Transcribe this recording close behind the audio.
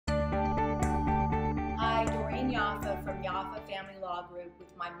Yafa from Yafa Family Law Group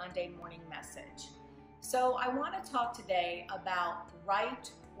with my Monday morning message. So I want to talk today about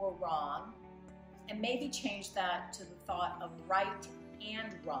right or wrong, and maybe change that to the thought of right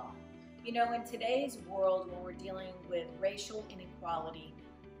and wrong. You know, in today's world where we're dealing with racial inequality,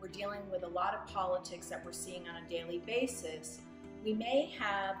 we're dealing with a lot of politics that we're seeing on a daily basis, we may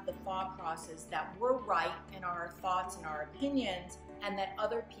have the thought process that we're right in our thoughts and our opinions and that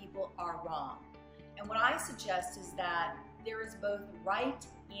other people are wrong. And what I suggest is that there is both right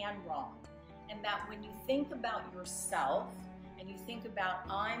and wrong. And that when you think about yourself and you think about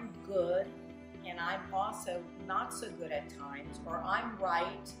I'm good and I'm also not so good at times, or I'm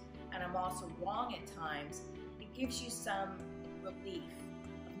right and I'm also wrong at times, it gives you some relief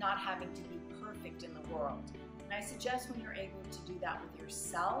of not having to be perfect in the world. And I suggest when you're able to do that with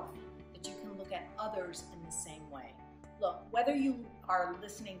yourself, that you can look at others in the same way. Look, whether you are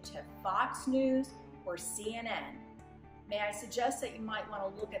listening to Fox News or CNN, may I suggest that you might want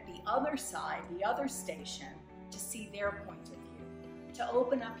to look at the other side, the other station, to see their point of view, to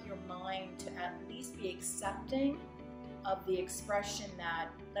open up your mind to at least be accepting of the expression that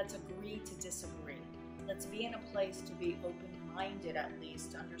let's agree to disagree. Let's be in a place to be open-minded, at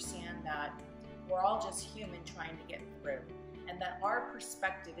least to understand that we're all just human trying to get through, and that our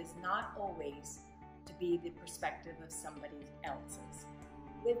perspective is not always to be the perspective of somebody else's.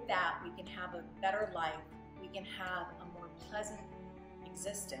 With that, we can have a better life, we can have a more pleasant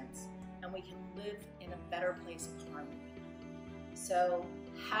existence, and we can live in a better place of harmony. So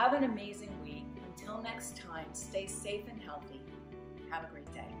have an amazing week. Until next time, stay safe and healthy. Have a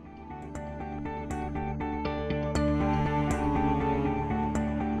great day.